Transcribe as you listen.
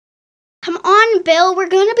on, Bill. We're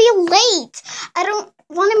going to be late. I don't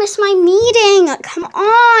want to miss my meeting. Come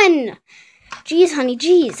on. Jeez, honey,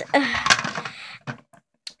 jeez.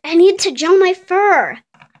 I need to gel my fur.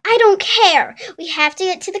 I don't care. We have to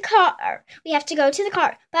get to the car. We have to go to the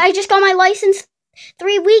car. But I just got my license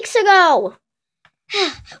 3 weeks ago.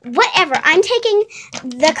 Whatever. I'm taking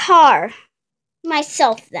the car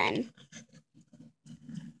myself then.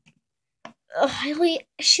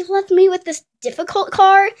 She left me with this difficult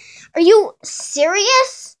car? Are you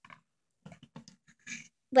serious?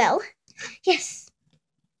 Well, yes.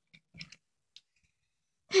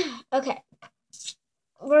 Okay.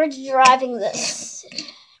 We're driving this.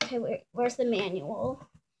 Okay, where's the manual?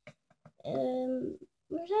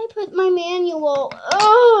 Where did I put my manual?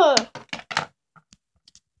 Ugh!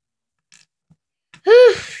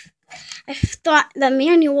 I thought the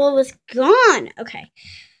manual was gone. Okay.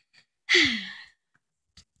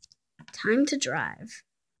 Time to drive.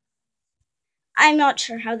 I'm not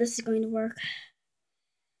sure how this is going to work,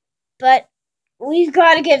 but we've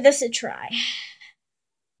got to give this a try.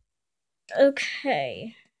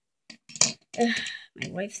 Okay. My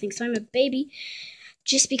wife thinks I'm a baby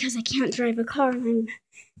just because I can't drive a car and I'm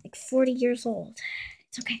like 40 years old.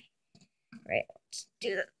 It's okay. All right, let's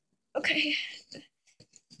do that. Okay.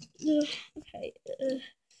 Okay.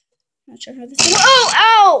 Not sure how this is. Oh!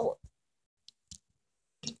 Ow!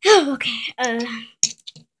 Oh, okay.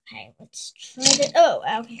 Okay, let's try this. Oh,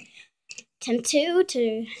 okay. Attempt 2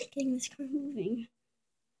 to getting this car moving.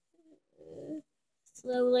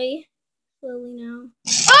 Slowly now.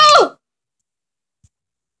 Oh!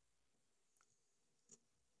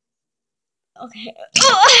 Okay.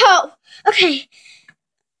 Oh! Okay.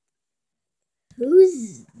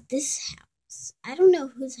 Who's this house? I don't know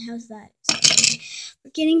whose house that is.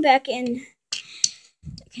 We're getting back in.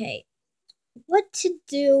 Okay. What to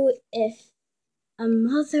do if a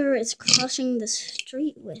mother is crossing the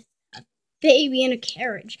street with a baby in a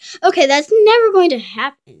carriage? Okay, that's never going to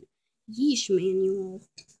happen. Yeesh, manual.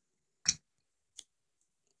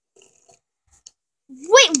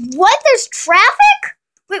 Wait, what? There's traffic?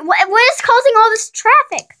 Wait, what is causing all this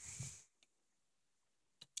traffic?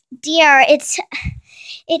 Dear,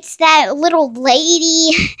 it's that little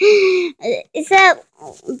lady.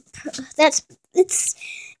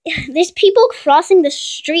 There's people crossing the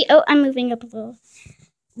street. Oh, I'm moving up a little.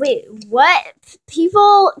 Wait, what?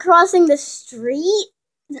 People crossing the street?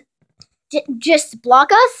 Just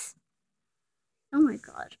block us? Oh my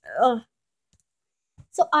god. Ugh.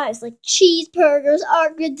 So I was like, cheeseburgers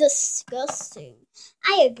are disgusting.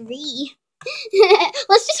 I agree.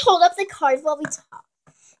 Let's just hold up the cars while we talk.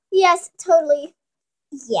 Yes, totally.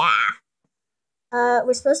 Yeah.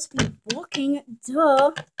 We're supposed to be walking.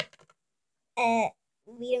 Duh.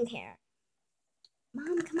 We don't care.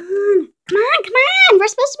 Mom, come on. Come on, come on. We're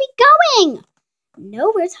supposed to be going.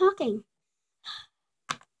 No, we're talking.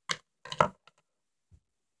 Ooh,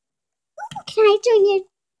 can I join your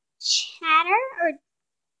chatter or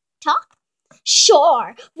talk?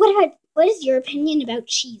 Sure. What is your opinion about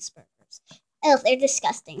cheeseburgers? Oh, they're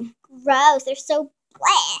disgusting. Gross. They're so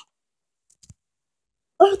bleh.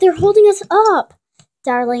 Oh, they're holding us up.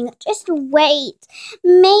 Darling, just wait.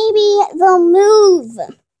 Maybe they'll move.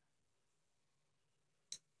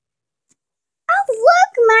 Oh,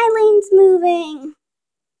 look, my lane's moving.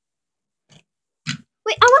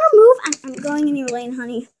 Wait, I want to move. I'm going in your lane,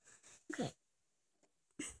 honey. Okay.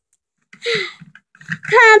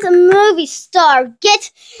 Can't a movie star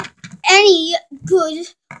get any good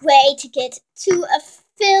way to get to a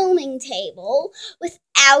filming table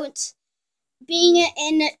without being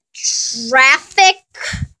in traffic?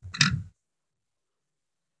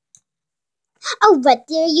 Oh, what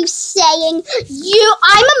are you saying?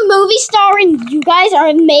 I'm a movie star and you guys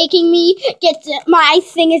are making me my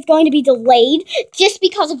thing is going to be delayed just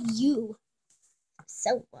because of you.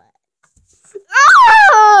 So what?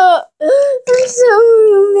 Oh, I'm so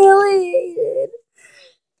humiliated.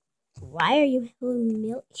 Why are you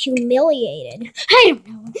humiliated? I don't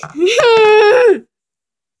know.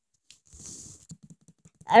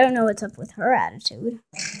 I don't know what's up with her attitude.